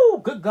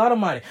good God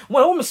Almighty.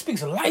 When a woman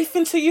speaks life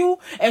into you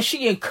and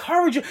she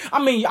encourages you. I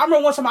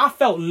remember one time I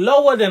felt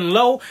lower than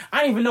low. I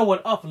didn't even know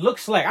what up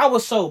looks like. I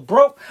was so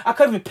broke I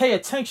couldn't even pay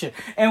attention.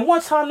 And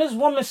one time this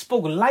woman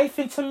spoke life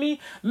into me.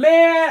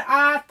 Man,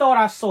 I thought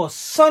I saw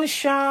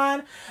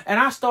sunshine and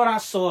I thought I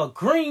saw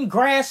green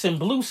grass and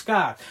blue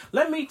sky.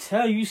 Let me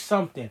tell you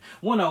something.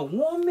 When a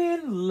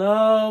woman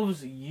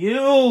loves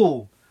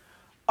you,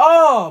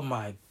 oh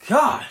my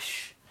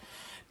gosh,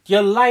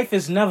 your life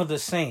is never the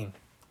same.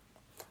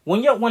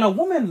 When a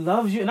woman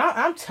loves you, and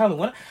I'm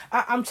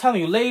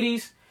telling you,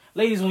 ladies,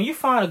 when you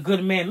find a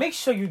good man, make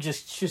sure you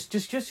just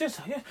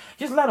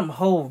let him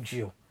hold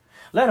you.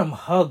 Let him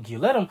hug you.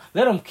 Let him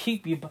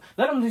keep you.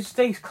 Let him just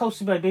stay close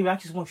to you. Like, baby, I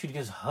just want you to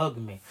just hug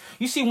me.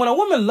 You see, when a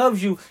woman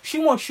loves you, she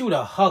wants you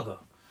to hug her.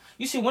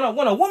 You see, when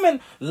a woman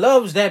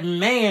loves that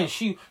man,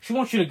 she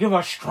wants you to give her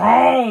a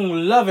strong,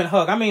 loving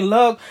hug.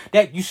 Love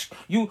that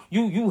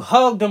you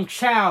hug them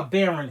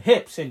childbearing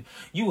hips and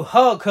you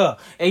hug her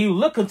and you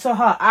look into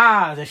her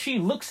eyes and she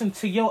looks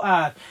into your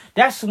eyes.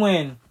 That's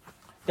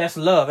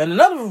love. And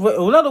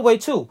another way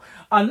too.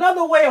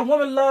 Another way a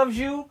woman loves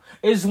you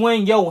is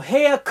when your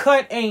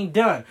haircut ain't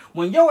done.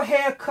 When your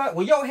hair look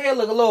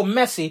a little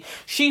messy,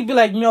 she'd be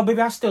like,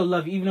 baby, I still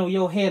love you, even though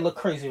your hair look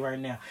crazy right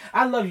now.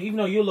 I love you, even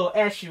though you're a little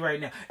ashy right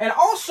now. And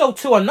also,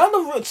 too,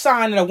 another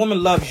sign that a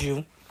woman loves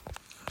you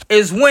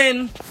is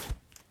when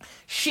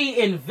she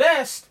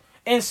invests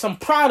in some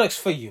products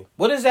for you.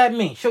 What does that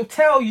mean? She'll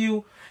tell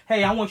you,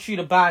 hey, I want you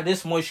to buy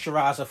this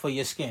moisturizer for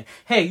your skin.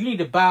 Hey, you need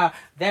to buy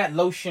that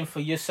lotion for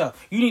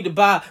yourself. You need to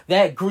buy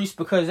that grease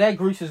because that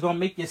grease is going to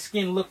make your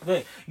skin look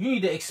good. You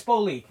need to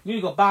exfoliate. You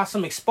need to go buy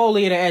some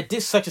exfoliator at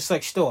this such and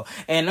such store.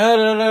 And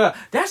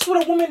that's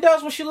what a woman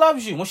does when she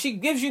loves you. When she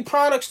gives you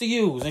products to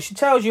use and she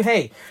tells you,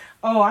 hey,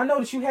 oh, I know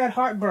that you had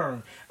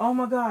heartburn. Oh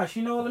my gosh,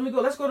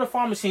 let's go to the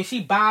pharmacy and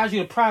she buys you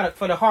the product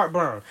for the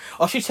heartburn.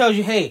 Or she tells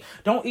you, hey,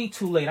 don't eat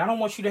too late. I don't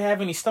want you to have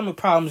any stomach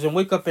problems and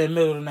wake up in the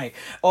middle of the night.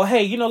 Or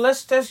hey,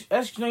 let's do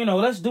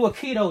a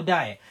keto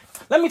diet.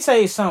 Let me tell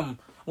you something.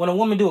 When a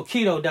woman do a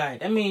keto diet,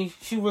 that means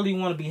she really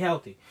want to be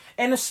healthy.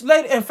 And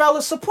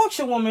fellas, support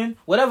your woman,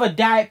 whatever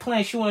diet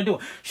plan she want to do.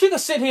 She can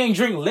sit here and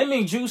drink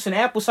lemon juice and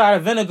apple cider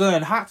vinegar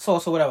and hot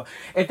sauce or whatever.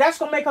 If that's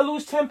going to make her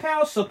lose 10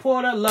 pounds,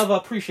 support her, love her,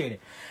 appreciate it.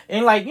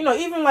 And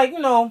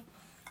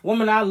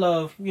woman I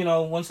love,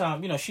 one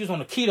time, she was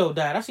on a keto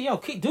diet. I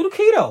said, do the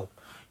keto.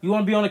 You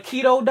want to be on a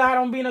keto diet?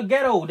 I'm being a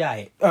ghetto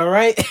diet. All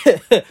right.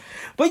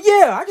 But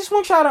yeah, I just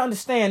want y'all to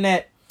understand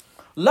that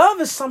love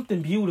is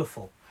something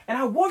beautiful. And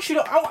I want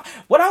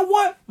what I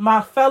want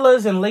my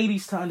fellas and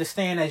ladies to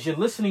understand as you're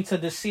listening to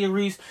this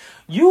series,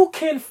 you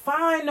can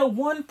find the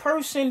one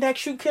person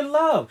that you can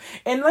love.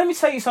 And let me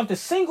tell you something,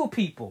 single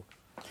people.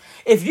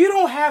 If you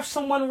don't have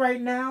someone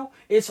right now,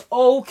 it's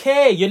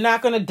okay. You're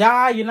not going to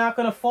die. You're not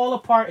going to fall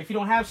apart if you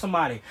don't have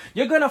somebody.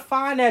 You're going to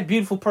find that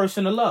beautiful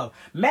person to love.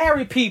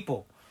 Married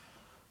people,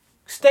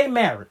 stay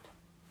married.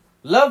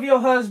 Love your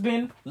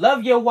husband.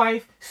 Love your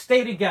wife.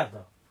 Stay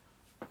together.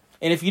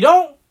 And if you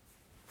don't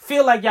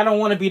feel like y'all don't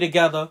want to be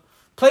together,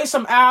 play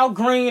some Al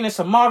Green and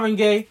some Marvin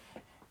Gaye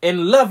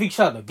and love each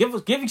other.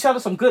 Give each other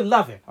some good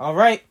loving, all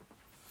right?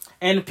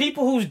 And the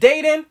people who's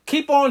dating,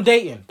 keep on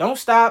dating. Don't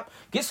stop.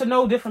 Get to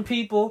know different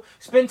people.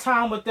 Spend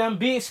time with them.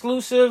 Be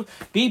exclusive.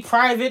 Be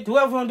private. Do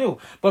whatever you want to do.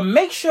 But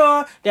make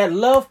sure that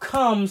love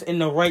comes in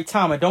the right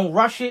time. And don't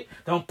rush it.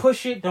 Don't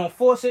push it. Don't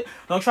force it.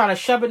 Don't try to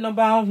shove it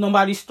down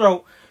nobody's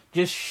throat.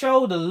 Just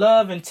show the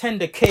love and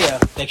tender care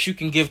that you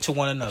can give to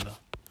one another.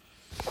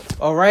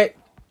 All right?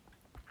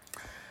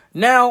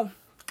 Now,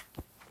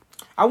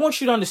 I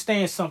want you to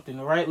understand something,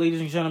 all right, ladies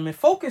and gentlemen.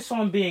 Focus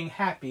on being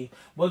happy,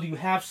 whether you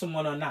have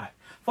someone or not.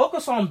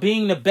 Focus on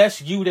being the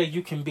best you that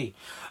you can be.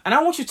 And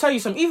I want you to tell you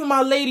something. Even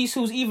my ladies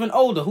who's even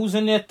older, who's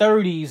in their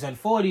 30s and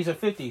 40s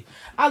and 50s,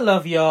 I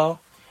love y'all.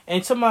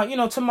 And to my,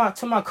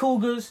 to my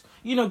cougars,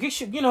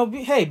 get your,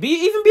 be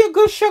a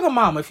good sugar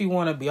mama if you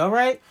want to be, all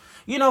right?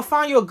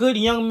 Find you a good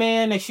young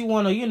man that you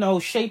want to,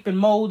 shape and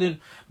mold and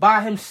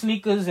buy him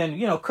sneakers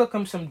and, cook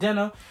him some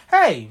dinner.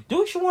 Hey, do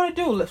what you want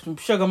to do, some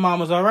sugar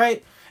mamas, all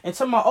right? And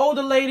to my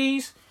older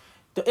ladies,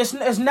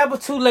 it's never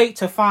too late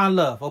to find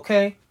love,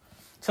 okay?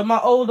 To my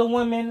older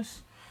women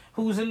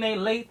who's in their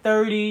late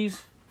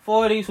 30s,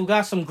 40s, who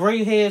got some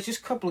gray hairs,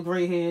 just a couple of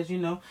gray hairs,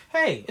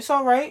 hey, it's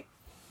all right.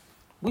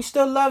 We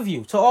still love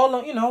you. To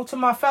all, to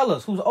my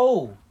fellas who's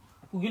old,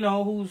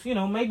 who's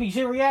maybe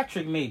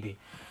geriatric, maybe.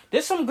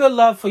 There's some good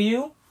love for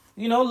you.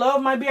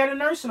 Love might be at a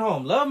nursing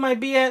home. Love might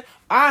be at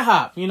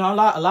IHOP.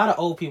 A lot of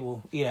old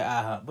people eat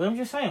at IHOP. But I'm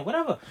just saying,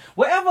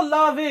 wherever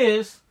love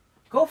is,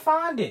 go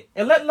find it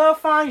and let love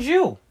find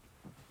you.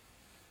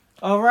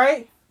 All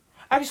right.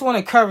 I just want to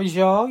encourage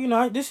y'all.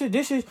 This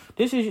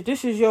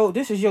is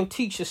your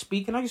teacher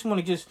speaking. I just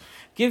want to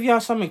give y'all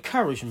some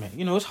encouragement.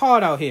 It's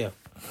hard out here.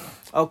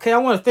 Okay, I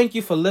want to thank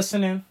you for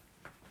listening.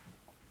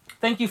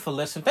 Thank you for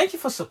listening. Thank you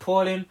for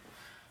supporting.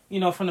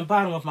 From the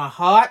bottom of my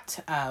heart,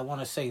 I want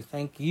to say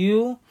thank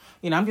you.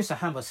 I'm just a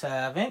humble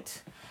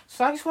servant.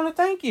 So I just want to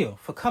thank you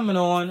for coming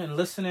on and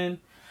listening.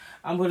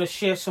 I'm going to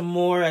share some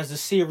more as the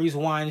series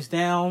winds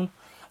down.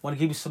 I want to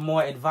give you some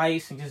more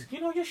advice and just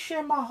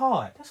share my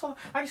heart. That's all.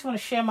 I just want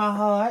to share my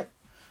heart.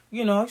 I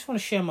just want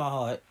to share my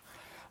heart.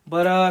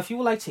 But if you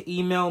would like to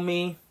email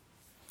me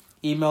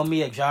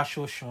at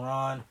Joshua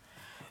Sharon,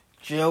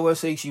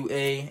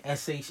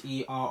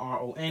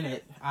 JOSHUASHERRON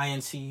at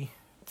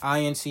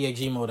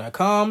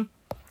inc@gmail.com.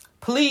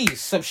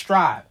 Please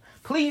subscribe.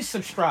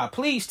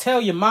 Please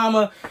tell your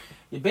mama,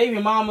 your baby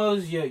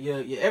mamas,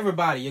 your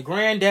everybody, your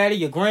granddaddy,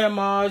 your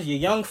grandmas, your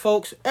young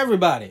folks,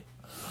 everybody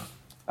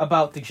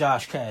about the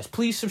Josh Cast.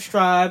 Please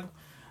subscribe.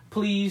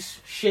 Please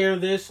share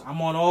this. I'm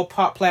on all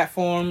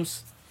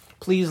platforms.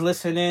 Please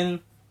listen in.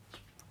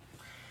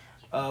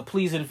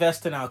 Please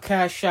invest in our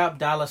Cash Shop,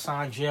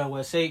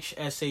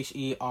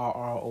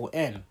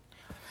 $JOSHSHERRON.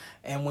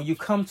 And when you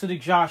come to the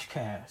Josh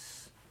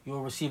Cast,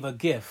 you'll receive a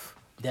gift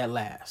that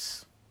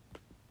lasts.